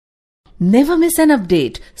Never miss an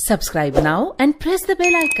update. Subscribe now and press the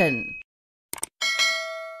bell icon.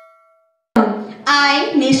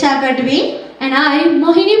 I, Nisha Gadvi, and I,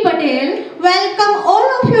 Mohini Patel, welcome all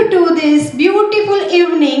of you to this beautiful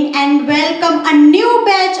evening and welcome a new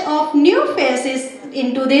batch of new faces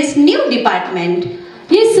into this new department.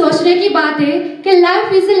 ये सोचने की बात है कि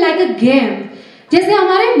life is like a game, जैसे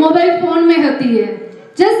हमारे mobile phone में होती है.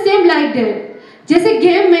 Just same like that. जैसे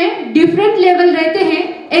गेम में डिफरेंट लेवल रहते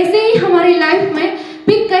हैं, ऐसे ही हमारी लाइफ में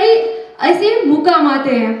भी कई ऐसे मुकाम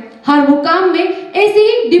आते हैं. हर मुकाम में ऐसी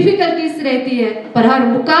ही डिफिकल्टीज रहती है, पर हर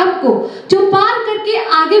मुकाम को जो पार करके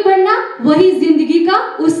आगे बढ़ना वही जिंदगी का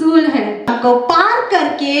उसूल है. को पार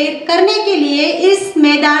करने के लिए इस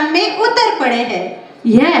मैदान में उतर पड़े हैं.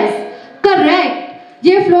 Yes, correct.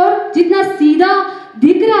 ये फ्लोर जितना सीधा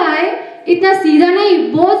दिख रहा है इतना सीधा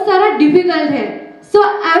नहीं, बहुत सारा डिफिकल्ट है. So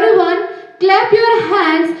everyone, clap your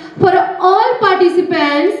hands for all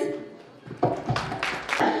participants.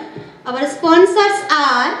 Our sponsors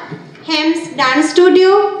are Hem's Dance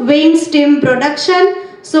Studio, Wings Team Production,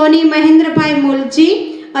 Soni Mahendra Bhai Mulji,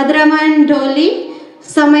 Adraman Doli,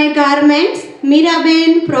 Samay Garments, Meera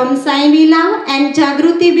Ben from Sai Villa and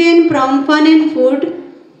Jagruti Ben from Fun and Food.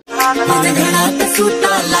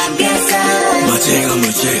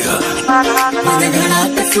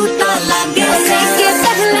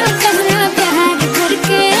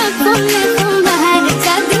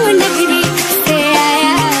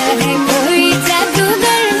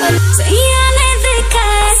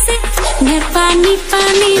 पानी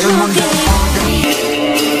पानी हो गए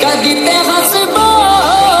कगिते हंस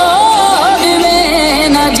बोल में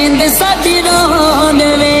ना जिंद साथी रोन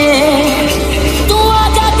में तू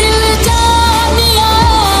आजा दिल जानिया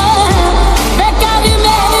मैं कभी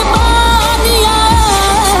मेरी बानिया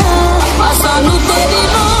आसानू तेरी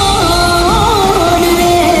रोन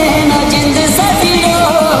में ना जिंद साथी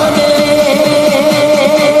रोन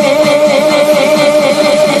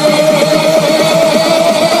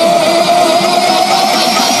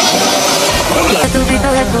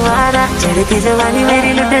चढ़ती जवानी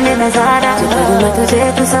मेरी लुटने नजारा जो करूँ मैं तुझे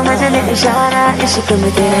तू समझ ले इशारा इश्क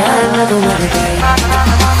में तेरे हाल में तुम्हारे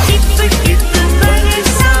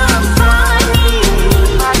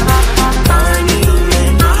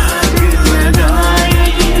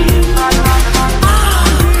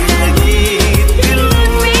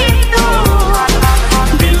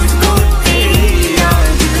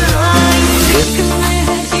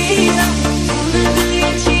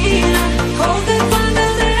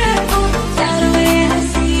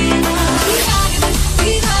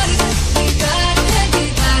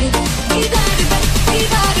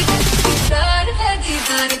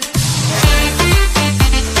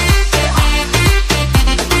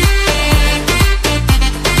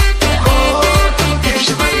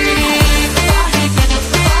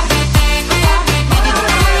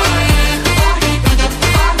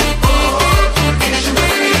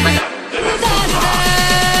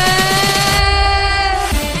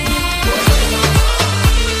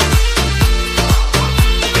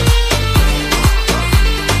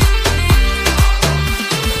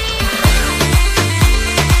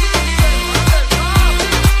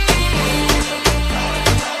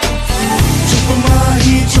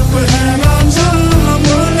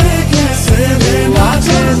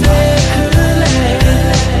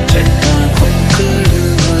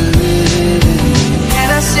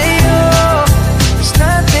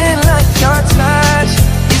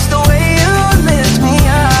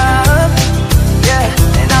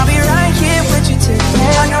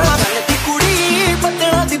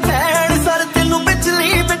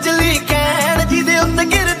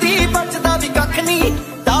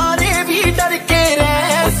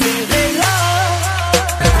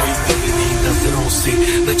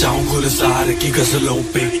की गजलों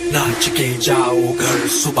पे नाच के जाओ घर,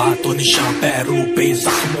 सुबह तो निशान पैरों पे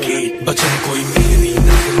जख्म के बचे कोई मेरी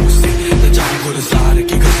नजरों से न जाओ गुलजार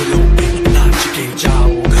की गजलों पे नाच के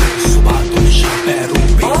जाओ घर, सुबह तो निशान पैरों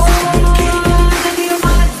पे जख्म के.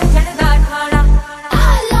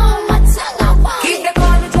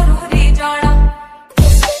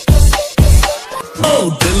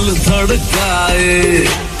 दिल धड़काए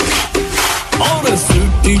और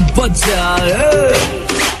सीटी बजाए,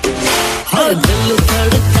 हर दिल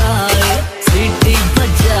धड़काए सीटी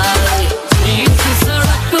बजाए, बीच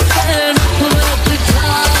सड़क पे नफरत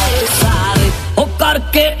खाए सारे ओ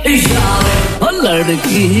करके इशारे. ओ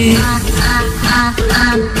लड़की आंख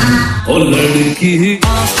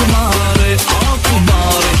मारे आंख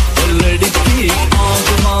मारे, ओ लड़की आंख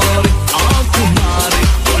मारे आंख मारे,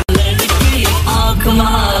 ओ लड़की आंख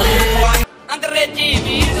मारे. अंग्रेजी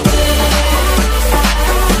भी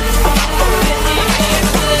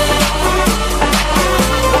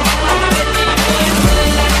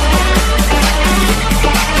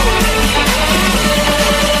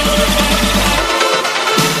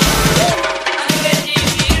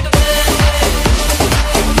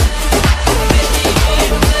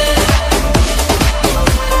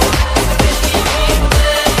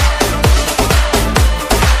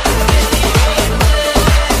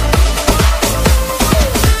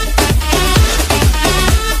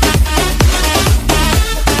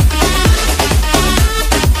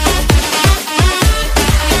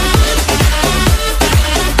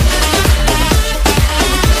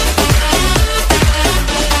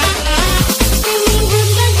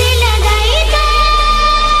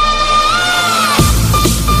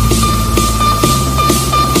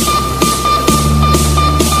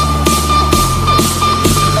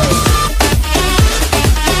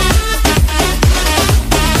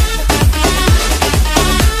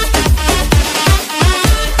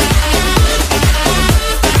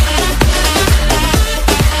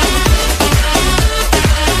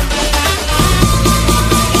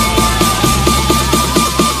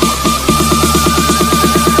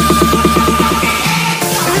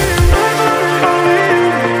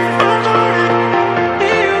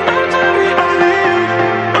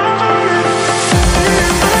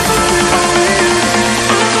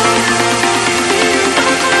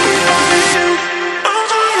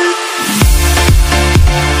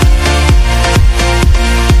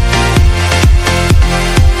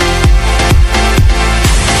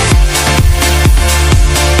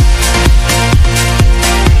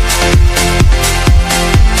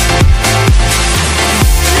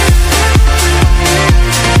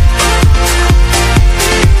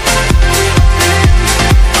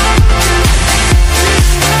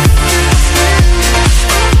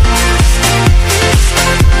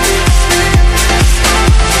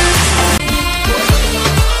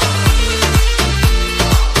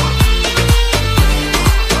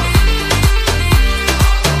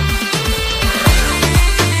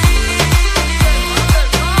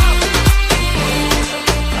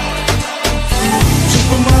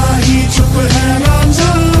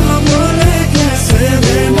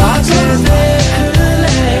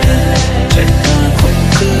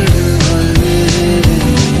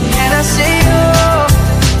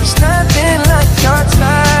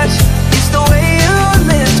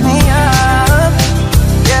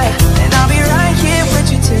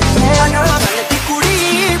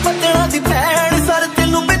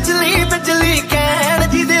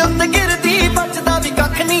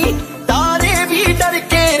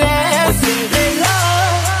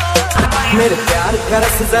मेरे प्यार का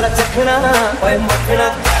रस जरा चखना, ओए मखना,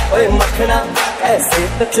 ओए मखना, ऐसे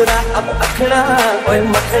तो चुरा अब अखना, ओए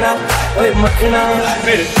मखना, ओए मखना।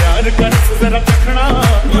 मेरे प्यार का रस जरा चखना,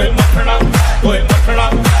 ओए मखना, ओए मखना।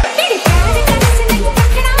 मेरे प्यार का रस नहीं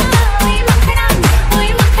चखना, ओए मखना, ओए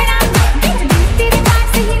मखना। तेरे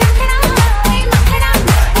पास ही रखना, ओए मखना,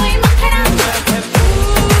 ओए मखना।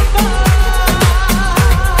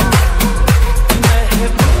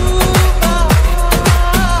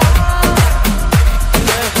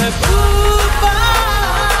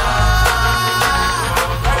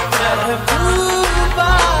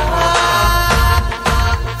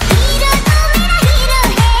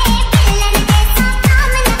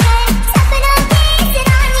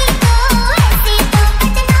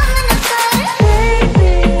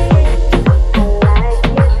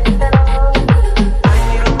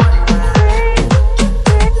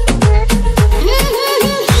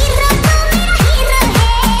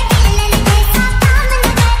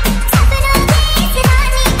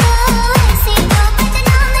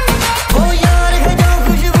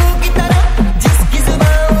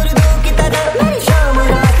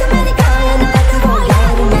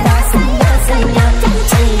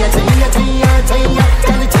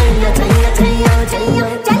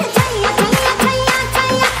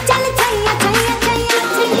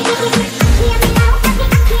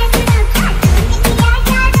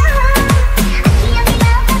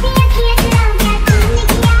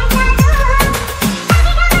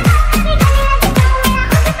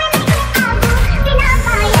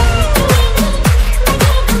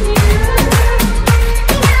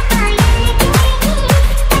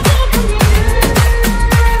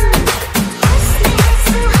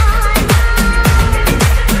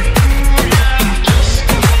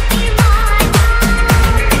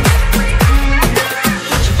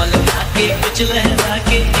 लहरा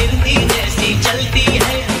के गिरती जैसी चलती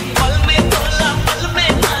है, पल में तोला पल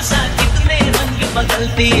में आशा, कितने रंग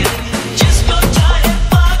बदलती है। जिसको चाहे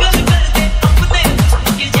पागल कर दे अपने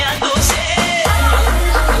के जादू से।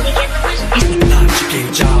 नाच के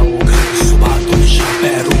जाओ घर सुबह तो निशा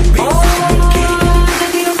पैरों पे के।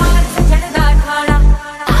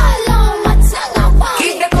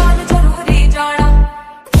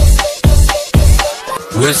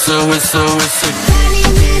 Whistle, whistle, whistle,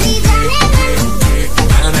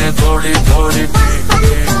 मैंने थोड़ी थोड़ी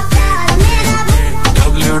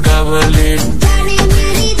WWE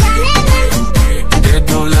they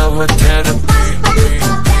do love therapy।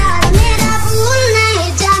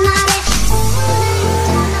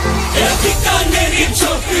 बीकानेरी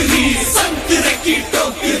छोकरी संतरे की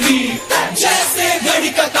टोकरी, जैसे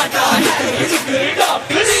घड़ी का काटा है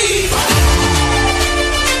डॉक्टरी।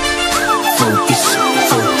 Focus,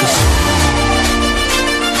 focus,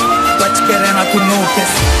 बच के रहना तू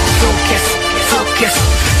नोटिस, focus, focus,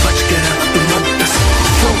 बच के रहना तू notice।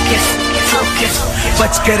 Focus, focus,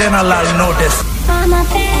 बच के रहना लाल notice. I'm a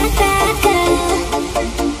bad, bad girl.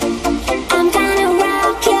 I'm gonna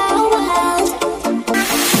rock your world.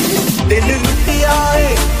 दिल लुटिया है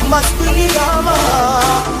मस्त निगामा,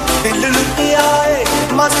 दिल लुटिया है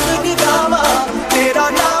मस्त निगामा। तेरा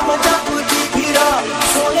नाम जपती फिरा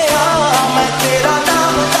सोनिया, मैं तेरा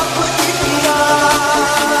नाम जपती फिरा।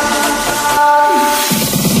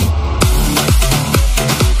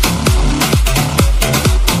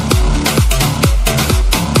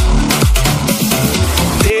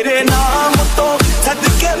 तेरे नाम तो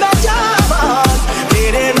सदके मैं जावा,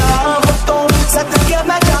 तेरे नाम तो सदके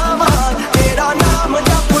मैं जावा। तेरा नाम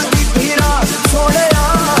जपती फिरा सोनिया,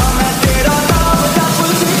 मैं तेरा नाम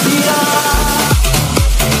जपती फिरा।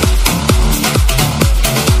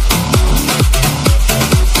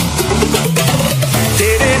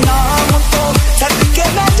 तेरे नाम तो सदके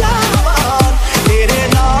मैं जावा, तेरे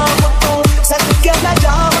नाम तो सदके मैं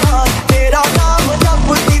जावा। तेरा नाम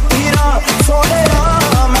जपती फिरा सोनिया,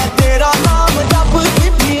 मैं तेरा नाम जपती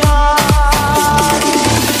फिरा।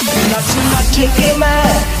 नच नच के मैं,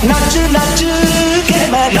 नच नच के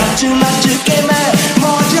मैं, नच नच के मैं